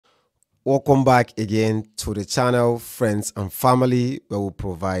Welcome back again to the channel, friends and family, where we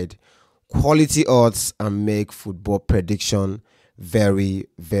provide quality odds and make football prediction very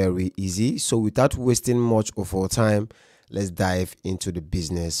easy. So without wasting much of our time, let's dive into the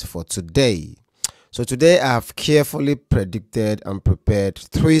business for today. So today I have carefully predicted and prepared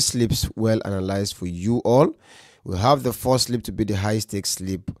 3 slips well analyzed for you all. We'll have the first slip to be the high stakes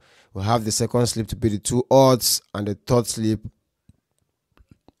slip. We'll have the second slip to be the 2 odds, and the third slip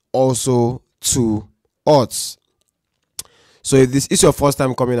also 2 odds. So if this is your first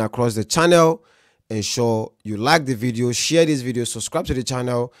time coming across the channel, ensure you like the video, share this video, subscribe to the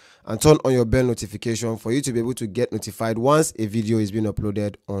channel, and turn on your bell notification for you to be able to get notified once a video is being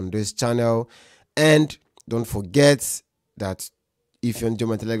uploaded on this channel. And don't forget that if you're on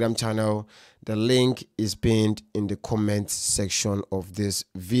my Telegram channel, the link is pinned in the comment section of this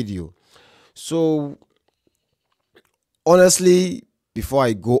video. So honestly, before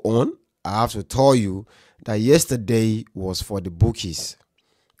I go on, I have to tell you that yesterday was for the bookies.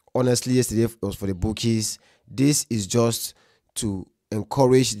 Honestly, yesterday was for the bookies. This is just to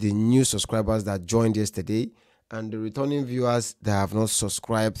encourage the new subscribers that joined yesterday and the returning viewers that have not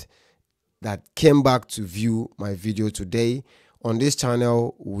subscribed that came back to view my video today. On this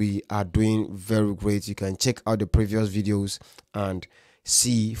channel, we are doing very great. You can check out the previous videos and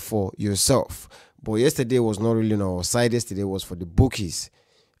see for yourself. But yesterday was not really on our side. Yesterday was for the bookies.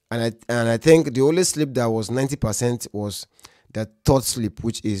 And I think the only slip that was 90% was the third slip,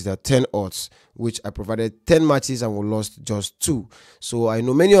 which is the 10 odds, which I provided 10 matches and we lost just 2. So I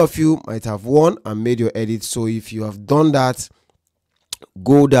know many of you might have won and made your edit. So if you have done that,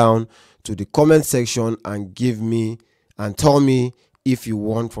 go down to the comment section and give me and tell me if you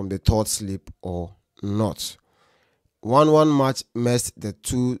won from the third slip or not. 1-1 match missed the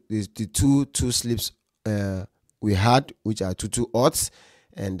two slips we had, which are 2 odds,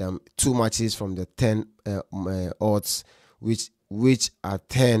 and 2 matches from the 10 odds, which are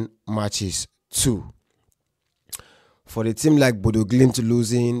 10 matches too. For the team like Bodo Glimt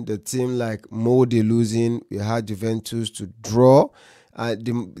losing, the team like Molde losing, we had Juventus to draw.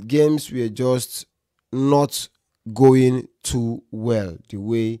 The games were just not going too well the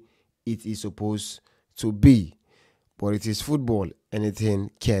way it is supposed to be. But it is football, anything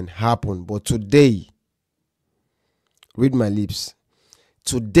can happen. But today, read my lips,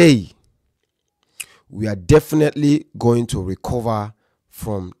 today we are definitely going to recover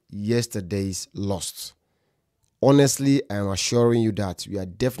from yesterday's loss. Honestly, I am assuring you that we are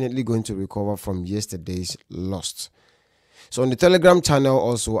definitely going to recover from yesterday's loss. So on the Telegram channel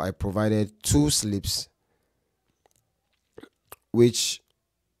also, I provided 2 slips, which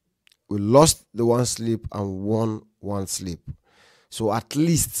we lost the 1 slip and won 1 slip. So at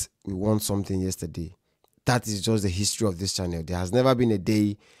least we won something yesterday. That is just the history of this channel. There has never been a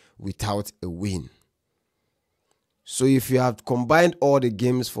day without a win. So if you have combined all the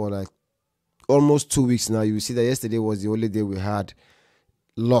games for like almost 2 weeks now, you will see that yesterday was the only day we had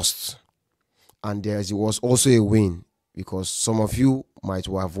lost. And there was also a win, because some of you might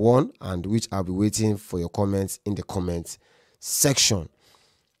have won, and which I'll be waiting for your comments in the comment section.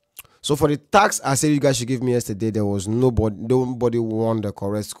 So for the tax I said you guys should give me yesterday, there was nobody won the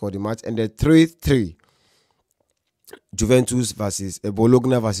correct score. The match ended 3-3. Juventus versus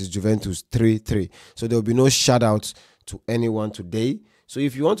Bologna versus Juventus 3-3. So there will be no shout out to anyone today. So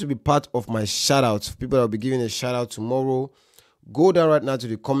if you want to be part of my shout out, people that will be giving a shout out tomorrow, go down right now to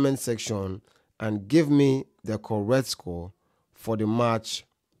the comment section and give me the correct score for the match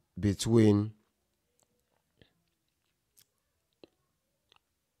between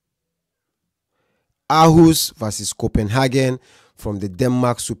Aarhus versus Copenhagen from the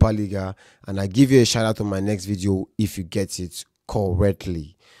Denmark Superliga, and I give you a shout out on my next video if you get it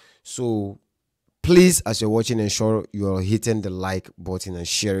correctly. So please, as you're watching, ensure you're hitting the like button and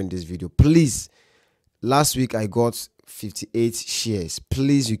sharing this video. Please, last week I got 58 shares.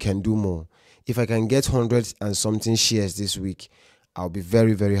 Please, you can do more. If I can get 100 and something shares this week, I'll be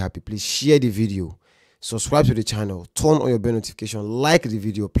very happy. Please share the video, subscribe to the channel, turn on your bell notification, like the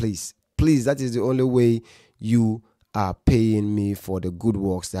video, please. Please, that is the only way you are paying me for the good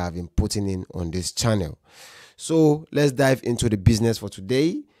works that I've been putting in on this channel. So let's dive into the business for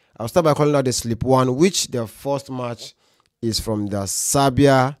today. I'll start by calling out the slip 1, which the first match is from the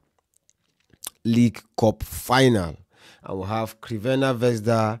Serbia League Cup final. And we'll have Crvena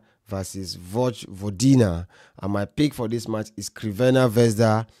Zvezda versus Vojvodina. And my pick for this match is Crvena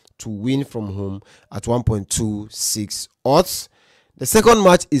Zvezda to win from home at 1.26 odds. The second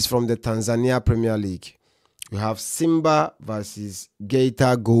match is from the Tanzania Premier League. We have Simba versus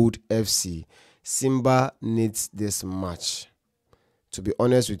Geita Gold FC. Simba needs this match To be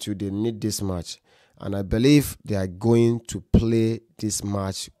honest with you, they need this match, and I believe they are going to play this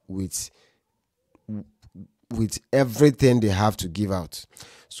match with everything they have to give out.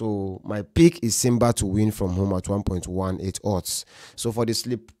 So my pick is Simba to win from home at 1.18 odds. So for the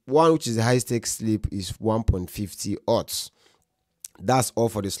slip 1, which is the high stakes slip, is 1.50 odds. That's all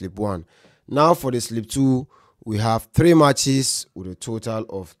for the slip 1. Now for the slip 2, we have 3 matches with a total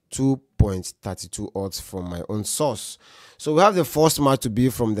of 2.32 odds from my own source. So we have the first match to be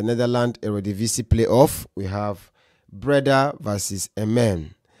from the Netherlands Eredivisie playoff. We have Breda versus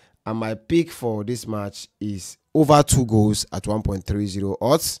Emmen. And my pick for this match is over 2 goals at 1.30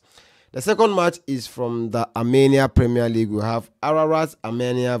 odds. The second match is from the Armenia Premier League. We have Ararat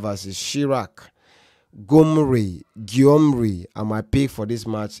Armenia versus Shirak Gyomri. And my pick for this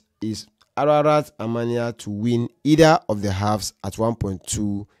match is Ararat Armenia to win either of the halves at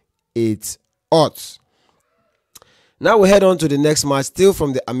 1.28 odds. Now we head on to the next match, still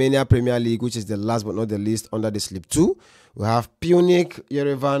from the Armenia Premier League, which is the last but not the least under the slip 2. We have Punic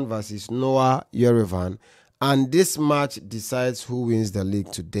Yerevan versus Noah Yerevan, and this match decides who wins the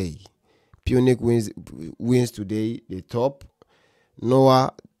league today. Punic wins today, they top.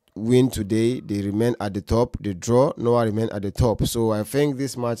 Noah win today, they remain at the top. They draw, Noah remain at the top. So I think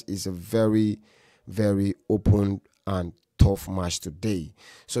this match is a very, very open and tough match today.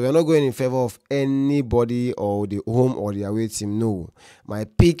 So we're not going in favor of anybody or the home or the away team. No, my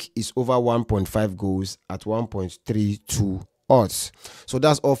pick is over 1.5 goals at 1.32 odds. So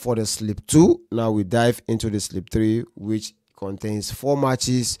that's all for the slip 2. Now we dive into the slip 3, which contains 4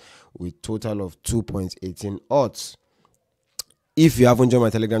 matches with total of 2.18 odds. If you haven't joined my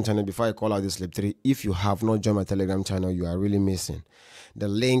Telegram channel, before I call out the slip 3, if you have not joined my Telegram channel, you are really missing. The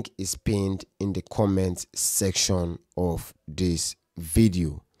link is pinned in the comment section of this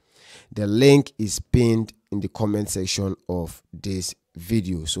video. The link is pinned in the comment section of this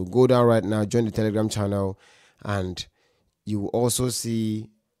video. So go down right now, join the Telegram channel, and you will also see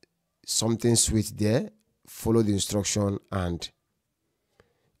something sweet there. Follow the instruction and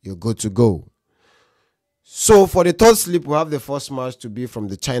you're good to go. So for the third slip, we have the first match to be from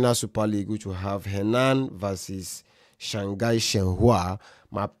the China Super League, which will have Henan versus Shanghai Shenhua.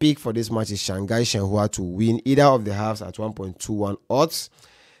 My pick for this match is Shanghai Shenhua to win either of the halves at 1.21 odds.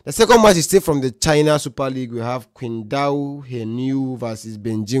 The second match is still from the China Super League. We have Qingdao Heniu versus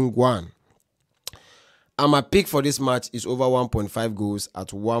Beijing Guan. And my pick for this match is over 1.5 goals at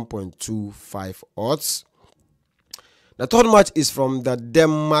 1.25 odds. The third match is from the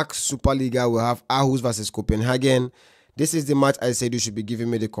Denmark Superliga. We have Aarhus versus Copenhagen. This is the match I said you should be giving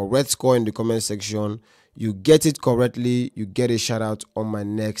me the correct score in the comment section. You get it correctly, you get a shout out on my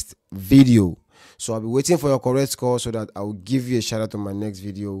next video. So I'll be waiting for your correct score so that I will give you a shout out on my next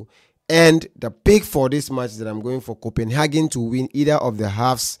video. And the pick for this match is that I'm going for Copenhagen to win either of the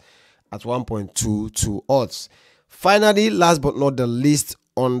halves at 1.22 odds. Finally, last but not the least,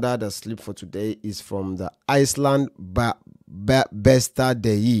 under the slip for today is from the Iceland Besta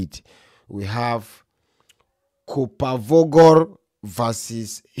Deid. We have Kopavogor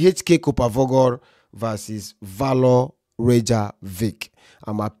versus HK Kopavogor versus Valor Reykjavik.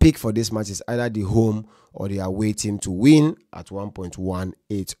 And my pick for this match is either the home or the away team to win at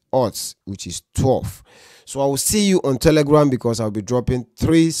 1.18 odds, which is 12. So I will see you on Telegram because I'll be dropping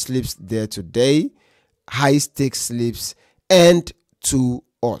 3 slips there today, high stakes slips and 2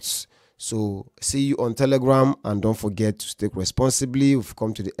 odds. So see you on Telegram, and don't forget to stake responsibly. We've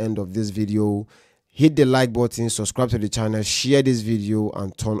come to the end of this video. Hit the like button, subscribe to the channel, share this video,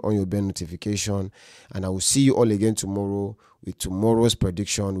 and turn on your bell notification. And I will see you all again tomorrow with tomorrow's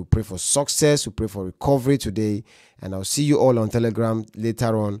prediction. We pray for success, we pray for recovery today, and I'll see you all on Telegram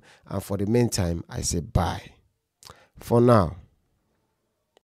later on. And for the meantime, I say bye for now.